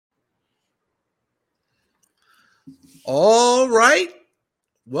All right.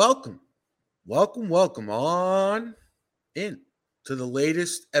 Welcome on in to the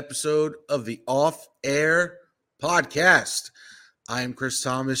latest episode of the Off Air Podcast. I am Chris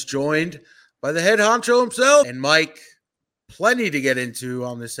Thomas, joined by the head honcho himself and Mike. Plenty to get into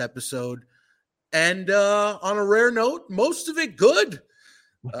on this episode. And on a rare note, most of it good.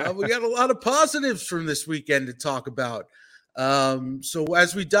 We got a lot of positives from this weekend to talk about. So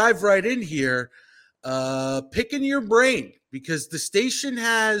as we dive right in here, picking your brain, because the station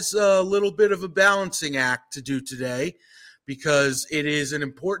has a little bit of a balancing act to do today, because it is an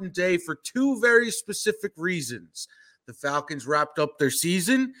important day for two very specific reasons. The Falcons wrapped up their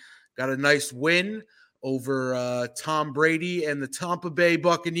season, got a nice win over Tom Brady and the Tampa Bay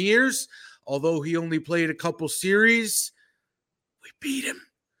Buccaneers. Although he only played a couple series, we beat him.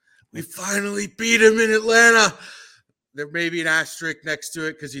 We finally beat him in Atlanta. There may be an asterisk next to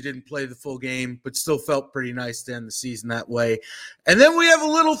it because he didn't play the full game, but still felt pretty nice to end the season that way. And then we have a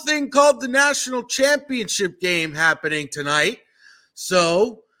little thing called the National Championship game happening tonight.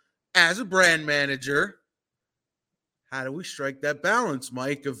 So, as a brand manager, how do we strike that balance,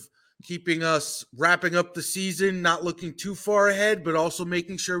 Mike, of keeping us wrapping up the season, not looking too far ahead, but also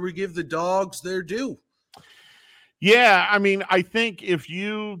making sure we give the dogs their due? Yeah, I mean, I think if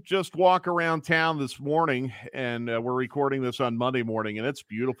you just walk around town this morning, and we're recording this on Monday morning, and it's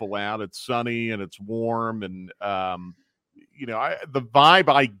beautiful out, it's sunny and it's warm, and the vibe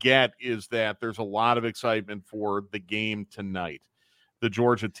I get is that there's a lot of excitement for the game tonight, the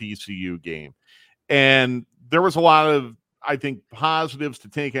Georgia TCU game. And there was a lot of, I think, positives to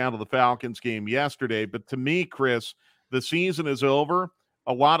take out of the Falcons game yesterday. But to me, Chris, the season is over.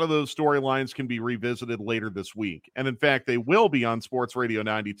 A lot of those storylines can be revisited later this week. And in fact, they will be on Sports Radio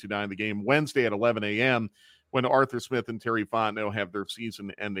 92.9 The Game Wednesday at 11 a.m. when Arthur Smith and Terry Fontenot have their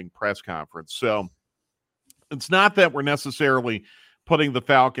season-ending press conference. So it's not that we're necessarily putting the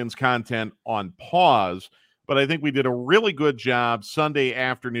Falcons content on pause, but I think we did a really good job Sunday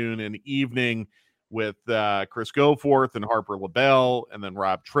afternoon and evening with Chris Goforth and Harper LaBelle, and then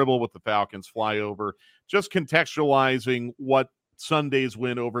Rob Tribble with the Falcons flyover, just contextualizing what Sunday's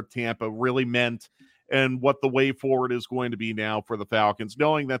win over Tampa really meant and what the way forward is going to be now for the Falcons,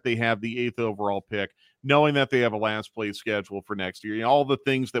 knowing that they have the 8th overall pick, knowing that they have a last place schedule for next year. All the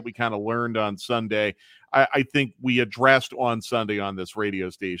things that we kind of learned on Sunday, I think we addressed on Sunday on this radio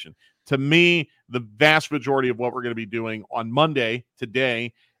station. To me, the vast majority of what we're going to be doing on Monday,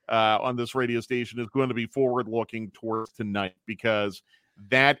 today, on this radio station is going to be forward-looking towards tonight, because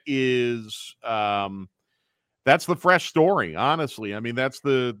that is that's the fresh story, honestly. I mean, that's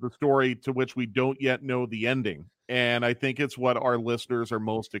the story to which we don't yet know the ending, and I think it's what our listeners are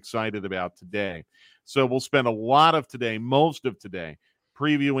most excited about today. So we'll spend a lot of today, most of today,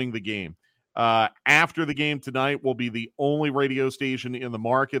 previewing the game. After the game tonight, we'll be the only radio station in the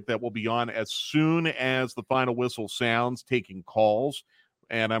market that will be on as soon as the final whistle sounds, taking calls.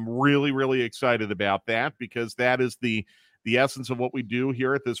 And I'm really, really excited about that, because that is the essence of what we do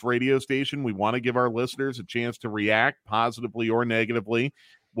here at this radio station. We want to give our listeners a chance to react positively or negatively.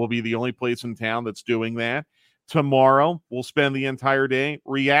 We'll be the only place in town that's doing that. Tomorrow, we'll spend the entire day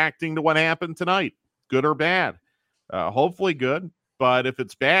reacting to what happened tonight, good or bad. Hopefully good, but if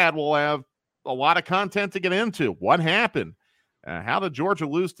it's bad, we'll have a lot of content to get into. What happened? How did Georgia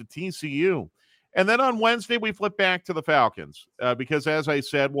lose to TCU? And then on Wednesday, we flip back to the Falcons because, as I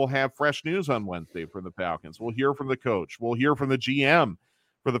said, we'll have fresh news on Wednesday from the Falcons. We'll hear from the coach. We'll hear from the GM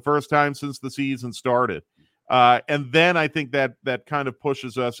for the first time since the season started. And then I think that kind of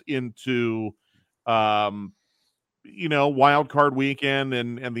pushes us into, wild card weekend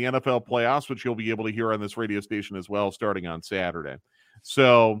and the NFL playoffs, which you'll be able to hear on this radio station as well starting on Saturday.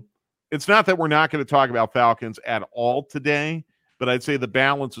 So it's not that we're not going to talk about Falcons at all today, but I'd say the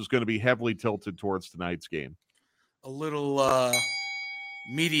balance is going to be heavily tilted towards tonight's game. A little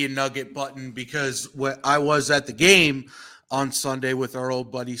media nugget button, because I was at the game on Sunday with our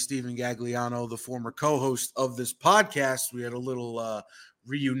old buddy Stephen Gagliano, the former co-host of this podcast. We had a little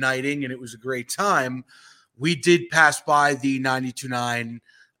reuniting, and it was a great time. We did pass by the 92.9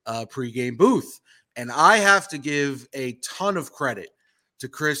 pregame booth, and I have to give a ton of credit to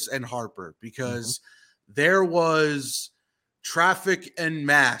Chris and Harper, because there was traffic en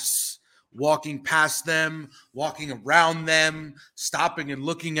masse walking past them, walking around them, stopping and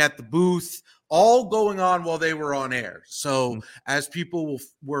looking at the booth, all going on while they were on air. So as people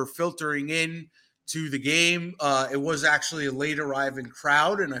were filtering in to the game, it was actually a late arriving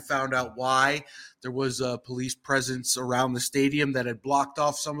crowd, and I found out why. There was a police presence around the stadium that had blocked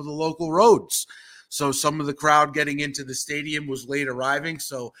off some of the local roads. So some of the crowd getting into the stadium was late arriving.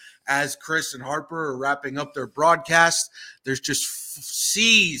 So as Chris and Harper are wrapping up their broadcast, there's just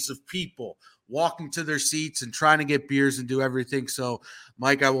seas of people walking to their seats and trying to get beers and do everything. So,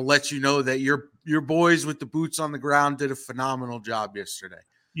 Mike, I will let you know that your boys with the boots on the ground did a phenomenal job yesterday.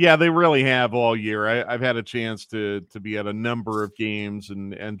 Yeah, they really have all year. I've had a chance to be at a number of games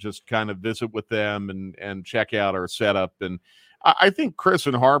and just kind of visit with them and check out our setup. And I think Chris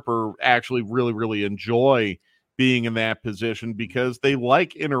and Harper actually really, really enjoy being in that position because they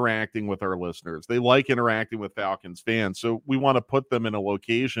like interacting with our listeners. They like interacting with Falcons fans. So we want to put them in a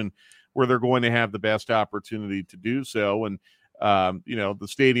location where they're going to have the best opportunity to do so. And, the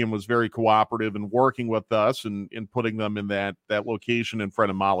stadium was very cooperative in working with us and in putting them in that location in front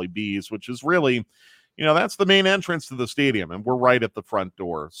of Molly B's, which is really, that's the main entrance to the stadium. And we're right at the front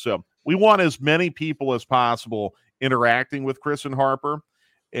door. So we want as many people as possible interacting with Chris and Harper.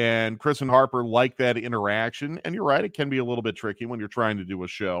 And Chris and Harper like that interaction. And you're right, it can be a little bit tricky when you're trying to do a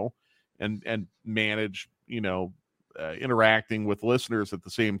show and manage, interacting with listeners at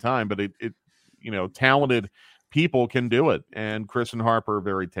the same time. But it talented people can do it. And Chris and Harper are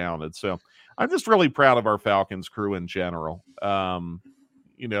very talented. So I'm just really proud of our Falcons crew in general.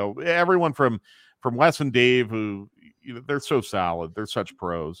 Everyone from Wes and Dave, who, they're so solid. They're such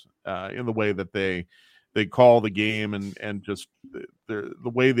pros in the way that they call the game and just the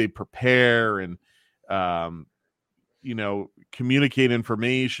way they prepare and, communicate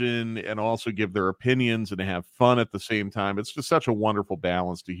information and also give their opinions and have fun at the same time. It's just such a wonderful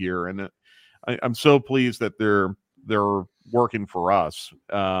balance to hear. And I'm so pleased that they're working for us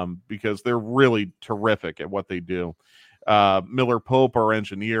because they're really terrific at what they do. Miller Pope, our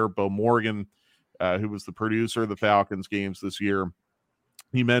engineer, Bo Morgan, who was the producer of the Falcons games this year.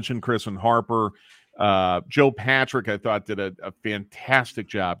 He mentioned Chris and Harper. Joe Patrick, I thought, did a fantastic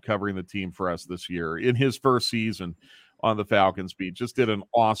job covering the team for us this year in his first season on the Falcons beat. Just did an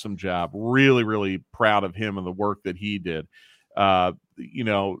awesome job. Really, really proud of him and the work that he did.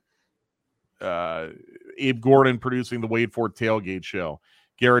 Abe Gordon producing the Wade Ford Tailgate Show.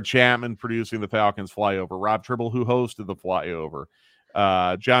 Garrett Chapman producing the Falcons Flyover. Rob Tribble, who hosted the Flyover.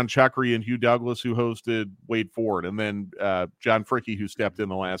 John Chuckery and Hugh Douglas, who hosted Wade Ford. And then John Fricke, who stepped in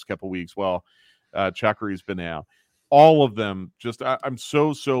the last couple of weeks while Chuckery's been out. All of them, just I'm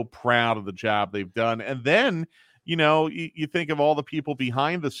so proud of the job they've done. And then, you think of all the people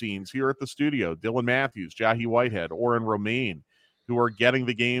behind the scenes here at the studio. Dylan Matthews, Jahi Whitehead, Oren Romaine, who are getting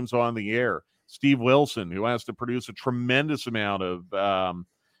the games on the air. Steve Wilson, who has to produce a tremendous amount of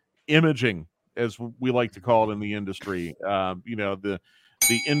imaging, as we like to call it in the industry. The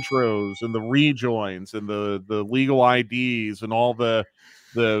intros and the rejoins and the legal IDs and all the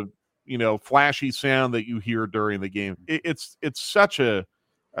flashy sound that you hear during the game. It's such a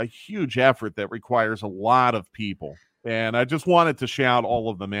huge effort that requires a lot of people. And I just wanted to shout all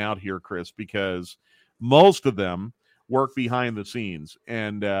of them out here, Chris, because most of them work behind the scenes,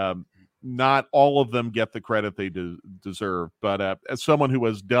 and not all of them get the credit they deserve. But as someone who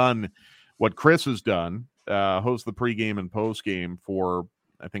has done what Chris has done, host the pregame and postgame for,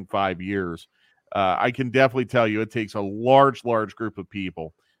 I think, 5 years, I can definitely tell you it takes a large group of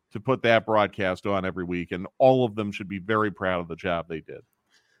people to put that broadcast on every week, and all of them should be very proud of the job they did.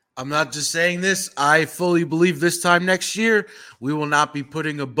 I'm not just saying this. I fully believe this time next year, we will not be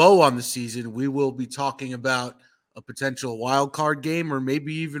putting a bow on the season. We will be talking about a potential wild card game or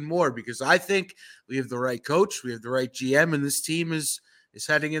maybe even more, because I think we have the right coach, we have the right GM, and this team is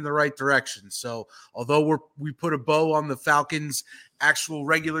heading in the right direction. So although we put a bow on the Falcons' actual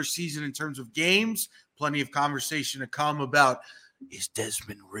regular season in terms of games, plenty of conversation to come about, is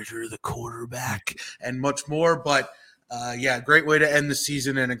Desmond Ridder the quarterback, and much more. But great way to end the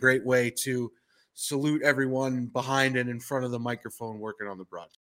season and a great way to salute everyone behind and in front of the microphone working on the broadcast.